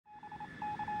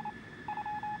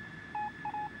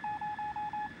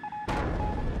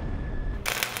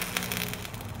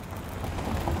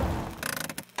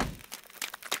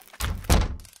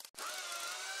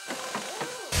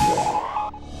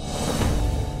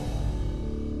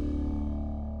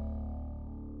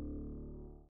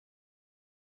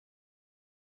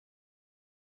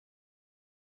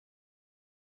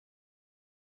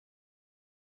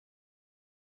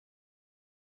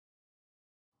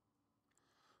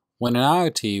When an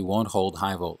IOT won't hold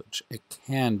high voltage, it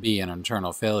can be an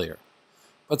internal failure,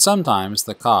 but sometimes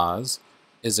the cause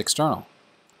is external,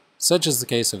 such as the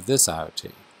case of this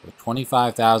IOT, with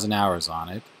 25,000 hours on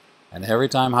it, and every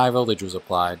time high voltage was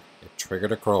applied, it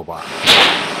triggered a crowbar.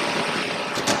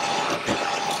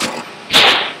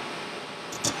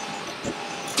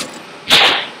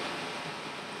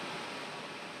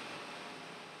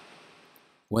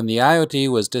 When the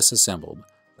IOT was disassembled,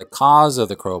 the cause of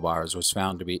the crowbars was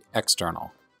found to be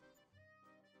external.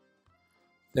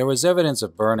 There was evidence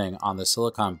of burning on the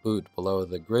silicon boot below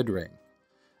the grid ring,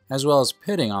 as well as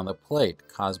pitting on the plate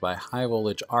caused by high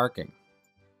voltage arcing.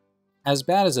 As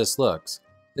bad as this looks,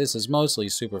 this is mostly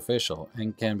superficial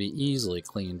and can be easily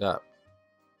cleaned up.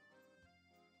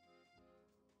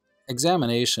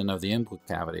 Examination of the input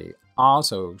cavity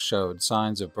also showed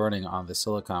signs of burning on the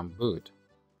silicon boot,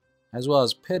 as well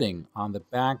as pitting on the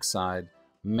backside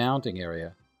mounting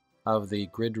area of the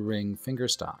grid ring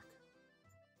fingerstock.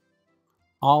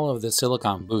 All of the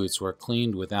silicon boots were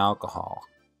cleaned with alcohol.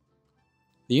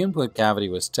 The input cavity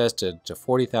was tested to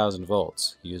 40,000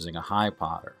 volts using a high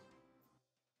potter.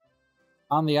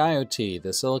 On the IOT,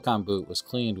 the silicon boot was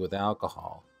cleaned with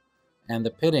alcohol, and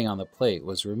the pitting on the plate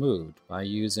was removed by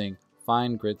using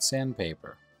fine grit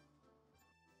sandpaper.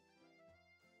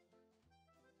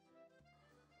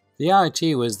 The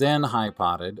IOT was then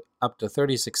high-potted up to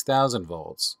 36,000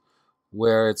 volts,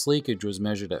 where its leakage was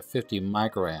measured at 50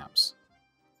 microamps.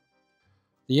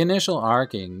 The initial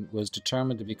arcing was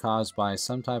determined to be caused by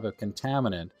some type of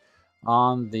contaminant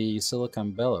on the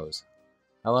silicon bellows,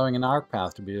 allowing an arc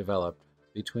path to be developed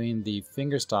between the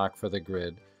fingerstock for the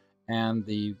grid and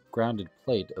the grounded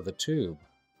plate of the tube.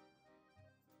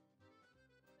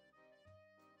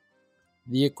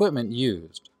 The equipment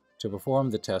used to perform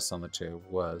the tests on the tube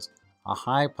was a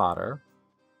high potter,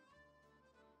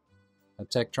 a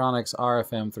Tektronix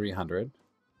RFM 300,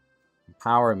 a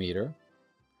power meter,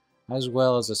 as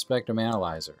well as a spectrum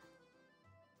analyzer.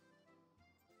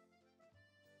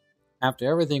 After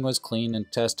everything was cleaned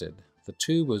and tested, the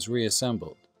tube was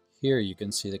reassembled. Here you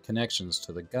can see the connections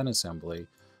to the gun assembly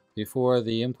before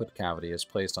the input cavity is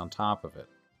placed on top of it.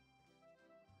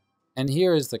 And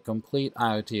here is the complete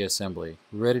IOT assembly,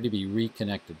 ready to be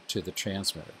reconnected to the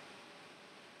transmitter.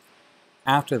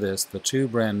 After this, the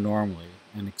tube ran normally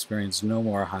and experienced no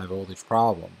more high voltage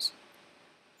problems.